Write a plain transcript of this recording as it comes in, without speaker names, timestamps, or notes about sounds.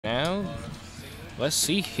Now, let's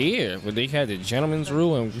see here. Would they have the gentleman's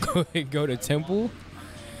rule and go to temple?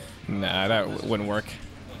 Nah, that wouldn't work.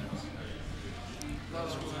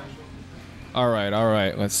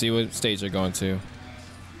 Alright. Let's see what stage they're going to.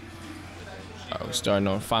 Are we starting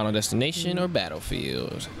on Final Destination or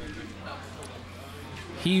Battlefield?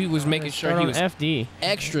 He was making sure he was FD.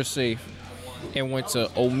 Extra safe and went to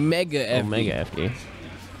Omega FD. Omega FD.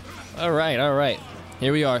 Alright.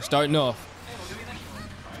 Here we are, starting off.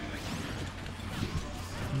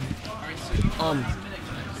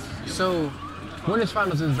 So when is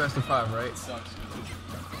finals is best of 5, right?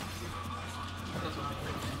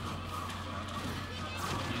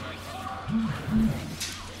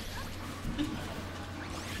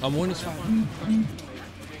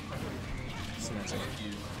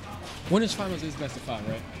 When is finals is best of 5,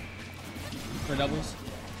 right? For doubles?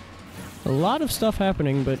 A lot of stuff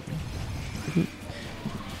happening, but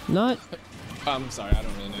not. I'm sorry, I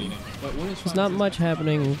don't really know your name. But when is There's not much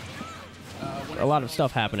happening. A lot of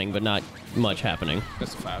stuff happening, but not much happening.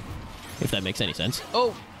 best of 5? If that makes any sense.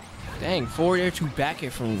 Oh, dang! Forward air to back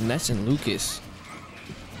air from Ness and Lucas.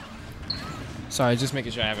 Sorry, just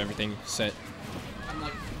making sure I have everything set. I'm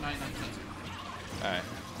like 99%. All right.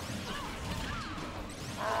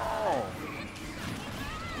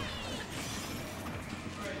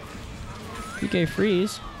 PK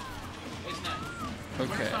freeze.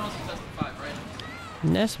 Okay. Finals is best of 5, right?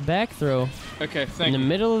 Ness back throw Okay, in thank the you.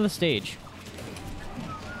 middle of the stage.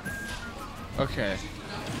 Okay.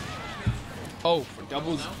 Oh, for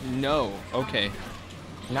doubles? No. Okay.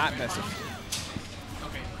 Not best of.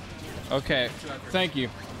 Okay. Thank you.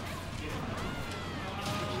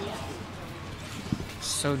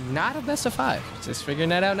 So not a best of 5. Just figuring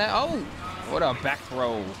that out now. Oh, what a back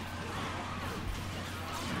throw.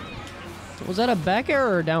 Was that a back air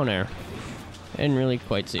or a down air? I didn't really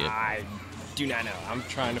quite see it. I do not know. I'm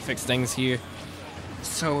trying to fix things here.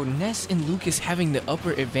 So Ness and Lucas having the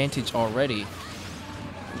upper advantage already.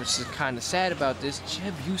 Which is kind of sad about this.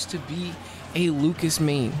 Jeb used to be a Lucas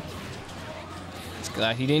main. It's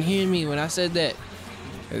glad he didn't hear me when I said that.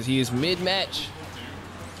 Because he is mid-match.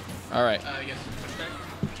 Alright. Yes.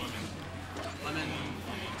 Lemon.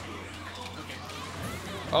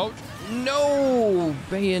 Okay. Oh, no!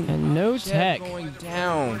 And no Jeb tech. going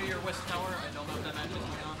down. Go to your west tower. I don't know if that match is going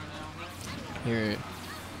on right now. Here.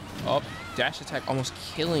 Oh, dash attack almost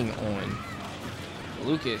killing on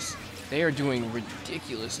Lucas. They are doing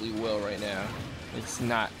ridiculously well right now. It's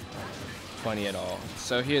not funny at all.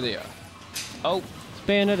 So here they are. Oh,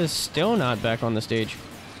 Bayonetta's still not back on the stage.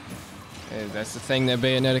 and that's the thing that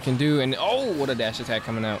Bayonetta can do. And oh, what a dash attack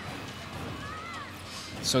coming out.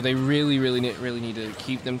 So they really need to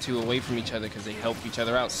keep them two away from each other because they help each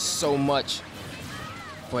other out so much.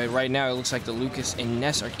 But right now it looks like the Lucas and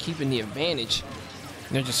Ness are keeping the advantage.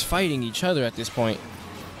 They're just fighting each other at this point.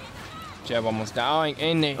 Jeb almost dying,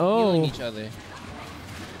 and they're healing each other.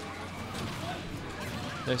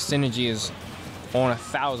 Their synergy is on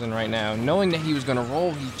 1,000 right now. Knowing that he was gonna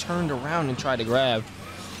roll, he turned around and tried to grab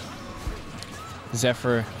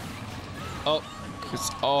Zephyr. Oh,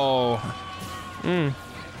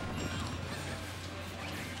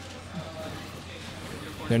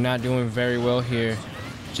 They're not doing very well here.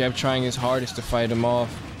 Jeb trying his hardest to fight him off,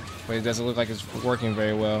 but it doesn't look like it's working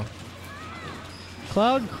very well.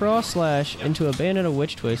 Cloud cross slash into a Bayonetta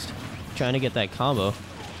witch twist. Trying to get that combo.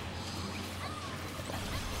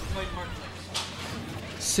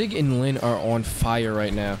 Sig and Lin are on fire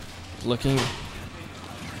right now. Looking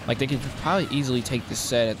like they could probably easily take this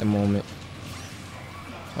set at the moment.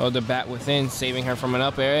 Oh, the bat within saving her from an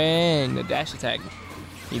up air and the dash attack.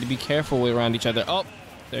 Need to be careful around each other. Oh,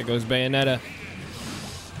 there goes Bayonetta.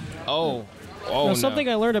 Oh, Now, something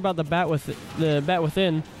I learned about the bat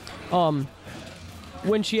within,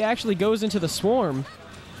 when she actually goes into the swarm,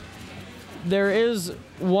 there is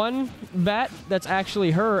one bat that's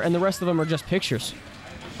actually her, and the rest of them are just pictures.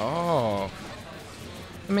 Oh,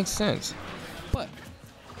 that makes sense. But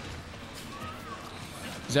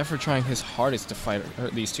Zephyr trying his hardest to fight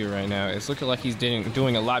these two right now. It's looking like he's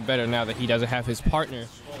doing a lot better now that he doesn't have his partner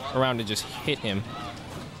around to just hit him.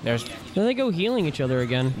 Then they go healing each other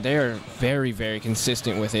again. They're very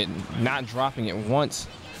consistent with it, not dropping it once.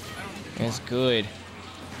 It's good.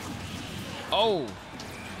 Oh,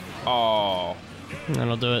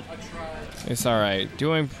 That'll do it. it's all right.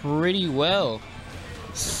 Doing pretty well.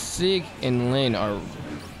 Sig and Lin are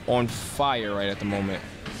on fire right at the moment.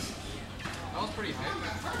 That was pretty high.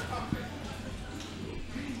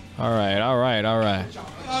 All right.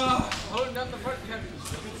 Holding up the front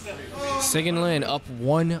cameras. Sig and Lin up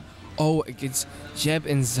 1-0 against Jeb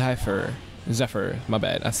and Zephyr. My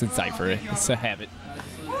bad. I said Zephyr. It's a habit.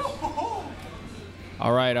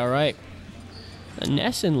 All right, all right.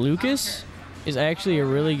 Ness and Lucas is actually a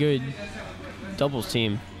really good doubles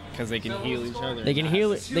team. Because they can heal each other. They can heal.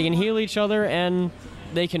 They can heal each other, and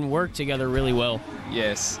they can work together really well.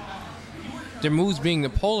 Yes. Their moves being the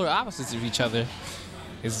polar opposites of each other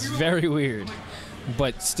is very weird.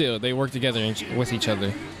 But still, they work together with each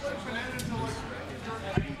other.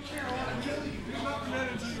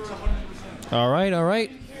 All right, all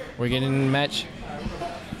right. We're getting match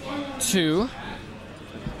 2.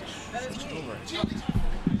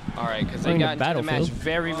 All right, because they got into the match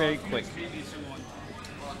very, very quick.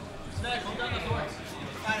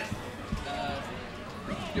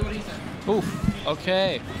 Oof.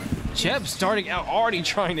 Okay. Jeb starting out already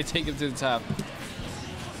trying to take him to the top.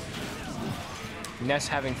 Ness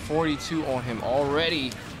having 42 on him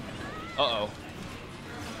already. Uh-oh.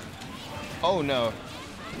 Oh, no.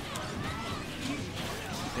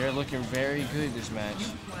 They're looking very good this match.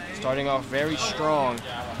 Starting off very strong.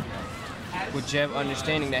 With Jeb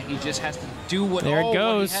understanding that he just has to do what, there it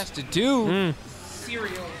goes. What he has to do.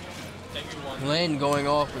 Len going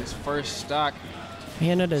off with his first stock.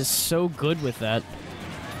 Bayonetta is so good with that.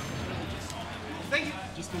 Thank you.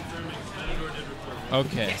 Just confirming.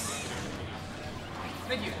 Okay. Yes.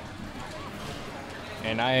 Thank you.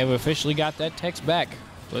 And I have officially got that text back.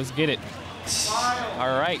 Let's get it.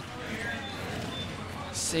 All right.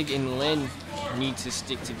 Sig and Len need to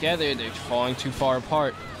stick together. They're falling too far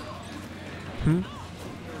apart.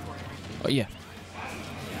 Oh, yeah.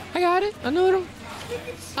 I got it. I know it.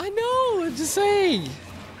 I know. I'm just saying.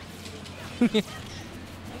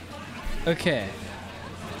 Okay.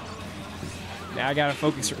 Now I gotta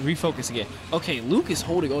refocus again. Okay, Luke is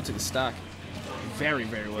holding on to the stock very,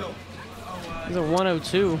 very well. He's a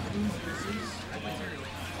 102.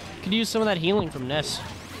 Could use some of that healing from Ness.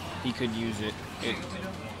 He could use it.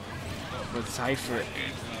 With Zephyr,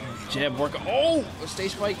 Jeb working. Oh, a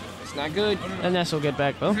stage spike. It's not good. And Ness will get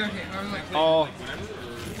back though. Oh,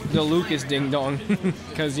 the Lucas ding dong,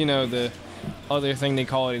 because you know the other thing they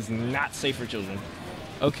call it is not safe for children.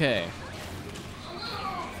 Okay.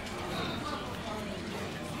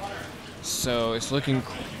 So it's looking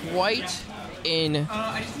quite in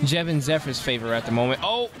Jeb and Zephyr's favor at the moment.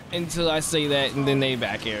 Oh, until I say that, and then they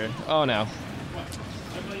back air. Oh no.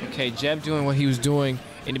 Okay, Jeb doing what he was doing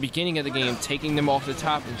in the beginning of the game, taking them off the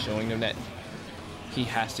top and showing them that he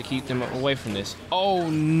has to keep them away from this. Oh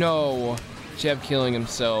no, Jeb killing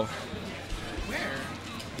himself.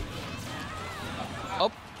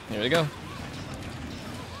 Oh, there we go.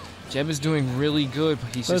 Jeb is doing really good,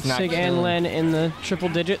 but he's just not Sig killing. and Len in the triple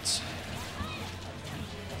digits.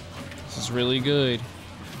 This is really good.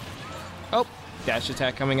 Oh, dash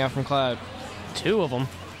attack coming out from Cloud. 2 of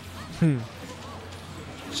them.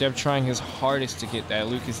 Jeb trying his hardest to get that.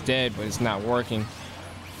 Luke is dead, but it's not working.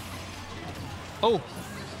 Oh,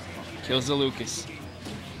 kills the Lucas.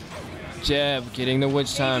 Jeb getting the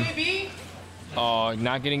witch time. Oh,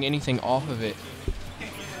 not getting anything off of it.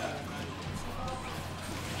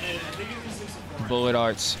 Bullet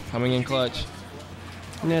arts coming in clutch.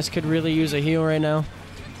 Ness could really use a heal right now.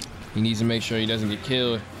 He needs to make sure he doesn't get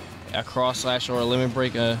killed. A cross slash or a limit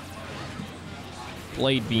break,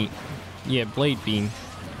 blade beam. Yeah, blade beam.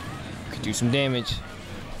 Could do some damage.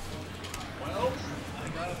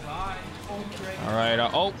 All right.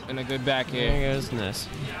 Oh, and a good back air. There goes Ness.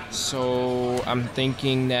 So I'm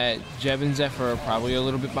thinking that Jeb and Zephyr are probably a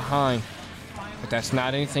little bit behind, but that's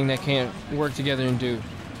not anything that can't work together and do.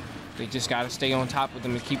 They just got to stay on top of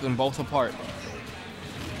them and keep them both apart.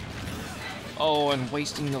 Oh, and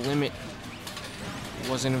wasting the limit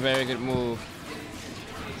wasn't a very good move.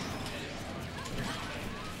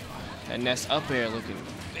 That Ness up air looking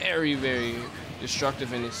very, very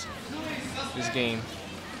destructive in this game.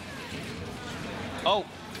 Oh,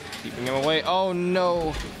 keeping him away. Oh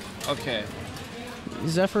no. Okay.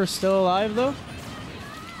 Zephyr's still alive though?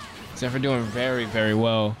 Zephyr doing very, very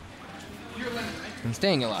well. And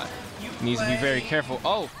staying alive. Needs to be very careful.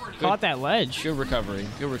 Oh, good. Caught that ledge. Good recovery.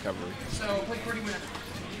 Good recovery. So, play 30 minutes.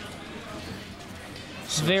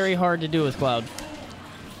 It's very hard to do with Cloud.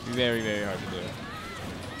 Very, very hard to do.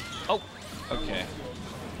 Oh, okay.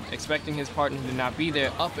 Expecting his partner to not be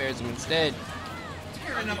there, up airs him instead.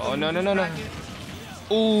 Oh, no, no, no, no.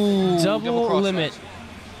 Ooh, Double cross limit. slash.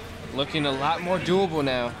 Looking a lot more doable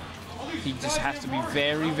now. He just has to be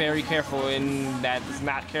very, very careful, and that is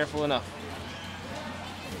not careful enough.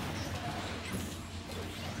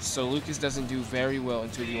 So Lucas doesn't do very well in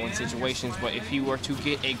 2v1 situations, but if he were to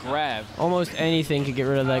get a grab, Almost anything could get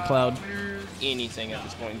rid of that Cloud. anything at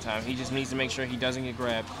this point in time, he just needs to make sure he doesn't get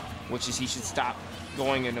grabbed, which is he should stop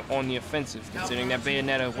going on the offensive, considering that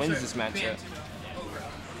Bayonetta wins this matchup.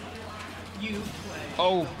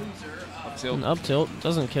 Oh, up tilt. An up tilt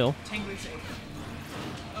doesn't kill.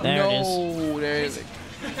 There it is. No, there it is.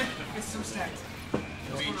 It's so stacked.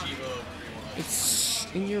 It's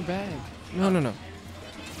in your bag. No, no, no.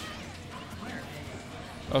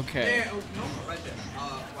 Okay. Yeah, oh, no, right there.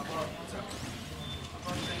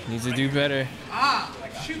 Needs to do better.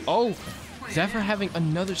 Shoot. Oh, Zephyr having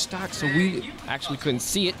another stock, so we actually couldn't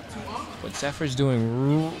see it. But Zephyr's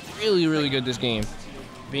doing really, really good this game.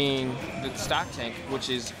 Being the stock tank, which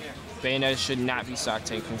is Bayonetta should not be stock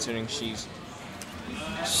tank considering she's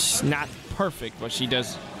not perfect, but she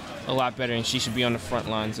does a lot better and she should be on the front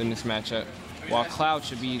lines in this matchup. While Cloud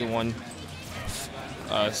should be the one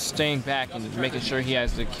staying back and making sure he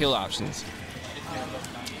has the kill options.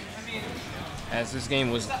 As this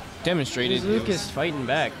game was demonstrated, Lucas fighting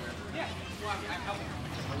back.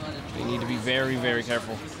 they need to be very, very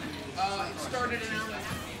careful. It started an hour.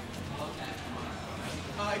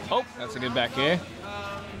 Oh, that's a good back air.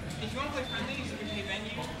 If you want to play friendlies, you can pay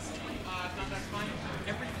venue. If not, that's fine.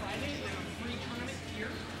 Every Friday, there's a free tournament here.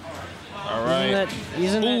 All right.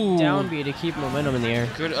 Using that Ooh. down B to keep momentum in the air.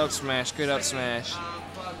 Good up smash, good up smash.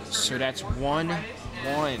 So that's 1-1.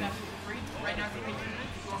 Right now, if you pay tournament,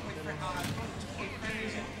 if you want to play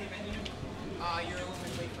friendlies, you can pay venue. You're a little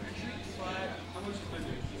bit late for entry, but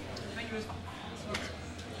venue is fine.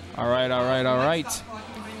 All right, all right, all right.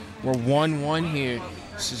 We're 1-1 here.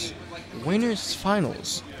 This is winners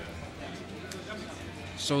finals.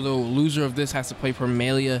 So the loser of this has to play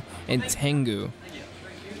Promaelia and Tengu.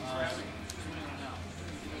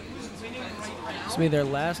 This will be their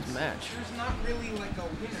last match. There's not really like a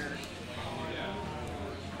winner.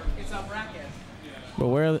 It's a bracket.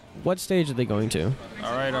 But what stage are they going to?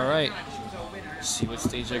 All right, all right. Let's see what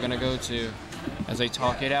stage they're gonna go to as they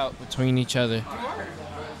talk it out between each other.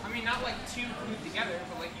 I mean, not like two glued together,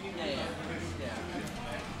 but like you need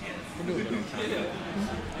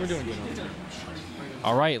We're doing good.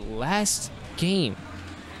 All right, last game.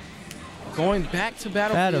 Going back to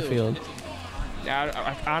Battlefield.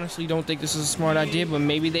 I honestly don't think this is a smart idea, but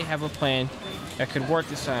maybe they have a plan that could work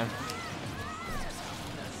this time.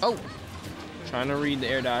 Oh, trying to read the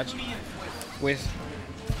air dodge with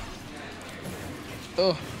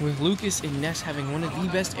Lucas and Ness having one of the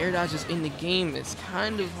best air dodges in the game. It's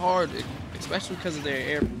kind of hard, especially because of their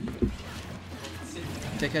air.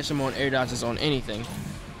 To catch them on air dodges on anything.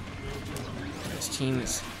 This team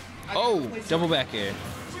is double back air.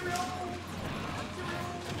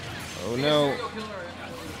 Oh no.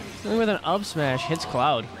 With an up smash, hits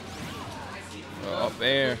Cloud. Up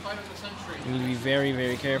air. You need to be very,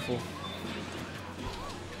 very careful.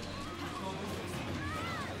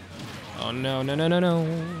 Oh no, no, no, no, no.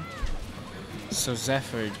 So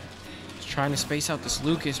Zephyr is trying to space out this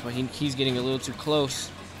Lucas, but he's getting a little too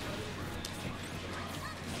close.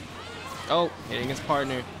 Oh, hitting his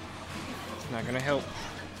partner. It's not gonna help.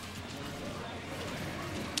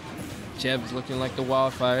 Jeb's looking like the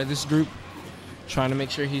wildfire. This group trying to make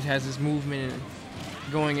sure he has his movement and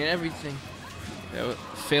going and everything. That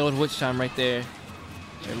failed witch time right there.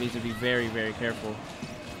 Jeb needs to be very, very careful.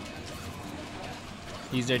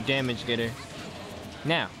 He's their damage getter.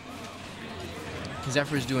 Now,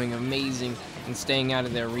 Zephyr's doing amazing and staying out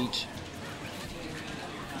of their reach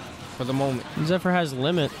for the moment. Zephyr has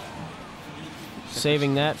limit.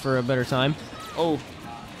 Saving that for a better time. Oh,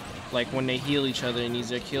 like when they heal each other and needs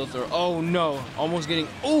their kill throw. Oh no, almost getting,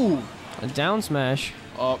 ooh. A down smash.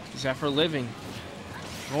 Oh, Zephyr living.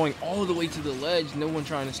 Going all the way to the ledge, no one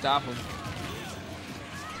trying to stop him.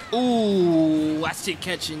 Ooh, that's it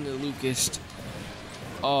catching the Lucas.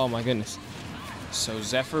 Oh my goodness. So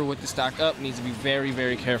Zephyr with the stock up needs to be very,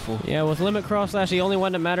 very careful. Yeah, with limit cross slash, the only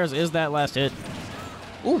one that matters is that last hit.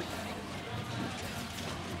 Ooh.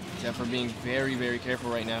 Zephyr being very, very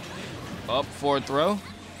careful right now. Up, forward throw.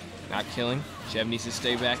 Not killing. Jeb needs to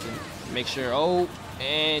stay back and make sure. Oh,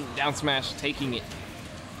 and down smash, taking it.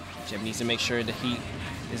 Jeb needs to make sure that he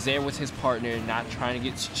is there with his partner, not trying to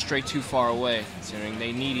get straight too far away, considering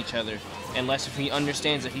they need each other. Unless if he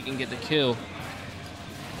understands that he can get the kill.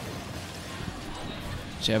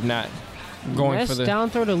 Jeb not going for the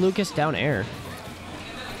down throw to Lucas down air.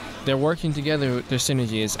 They're working together. Their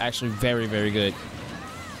synergy is actually very, very good.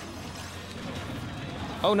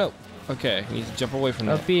 Oh no. Okay, he needs to jump away from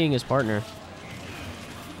that. Of being his partner.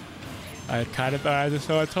 I kind of thought I just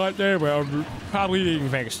saw a taunt there, but I'm probably being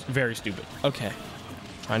very, very stupid. Okay.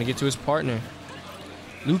 Trying to get to his partner.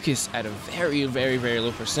 Lucas at a very, very, very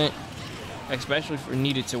low percent, especially for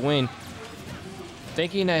needed to win.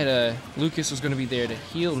 Thinking that Lucas was going to be there to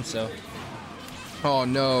heal himself. Oh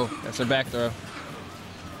no, that's a back throw.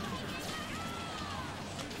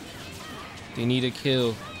 They need a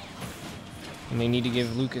kill. And they need to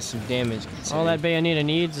give Lucas some damage. All that Bayonetta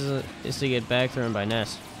needs is to get back thrown by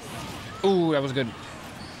Ness. Ooh, that was good.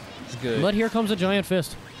 It's good. But here comes a giant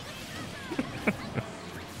fist.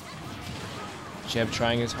 Jeb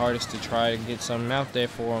trying his hardest to try to get something out there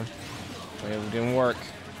for him. But it didn't work.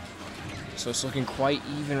 So it's looking quite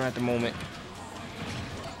even at the moment.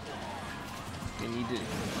 They need to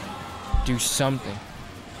do something.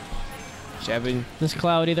 Jeb, This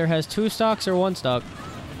Cloud either has 2 stocks or 1 stock.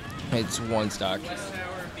 it's 1 stock.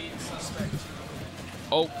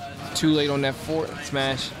 Oh, too late on that forward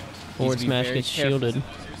smash. Forward Needs to be smash very gets careful. shielded.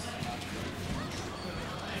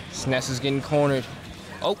 Ness is getting cornered.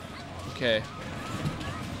 Oh, okay.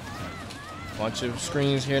 Bunch of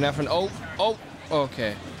screens here. Nothing. Oh,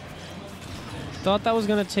 okay. Thought that was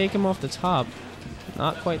gonna take him off the top.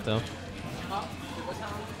 Not quite though.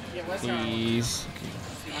 He's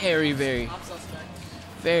very, very,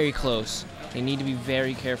 very close. They need to be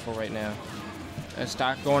very careful right now. A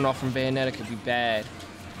stock going off from Bayonetta could be bad.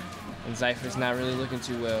 And Zephyr's not really looking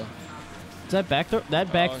too well. That back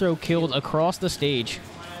throw, Oh, killed across the stage.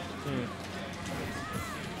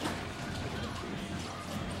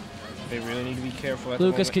 They really need to be careful at the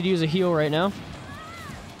Lucas moment. could use a heal right now.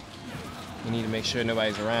 You need to make sure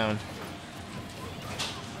nobody's around.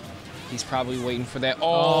 He's probably waiting for that.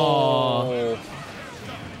 Oh!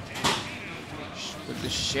 With the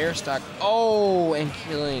share stock. Oh, and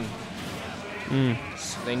killing.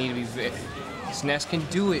 So they need to be very... Ness can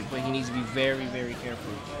do it, but he needs to be very, very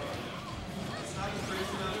careful.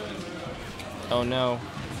 Oh no.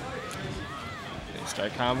 They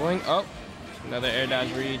start comboing. Oh, another air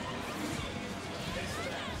dodge read.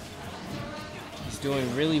 He's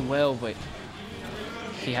doing really well, but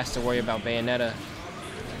he has to worry about Bayonetta.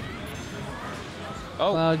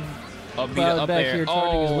 Oh, Cloud up back there. here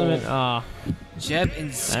charging his limit. Ah, Jeb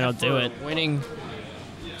and Zephyr That'll do it. winning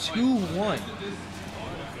 2-1.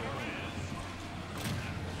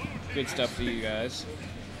 Good stuff for you guys.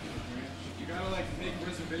 You gotta like make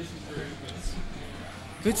reservations for it.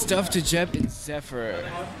 Good stuff to Jeb and Zephyr.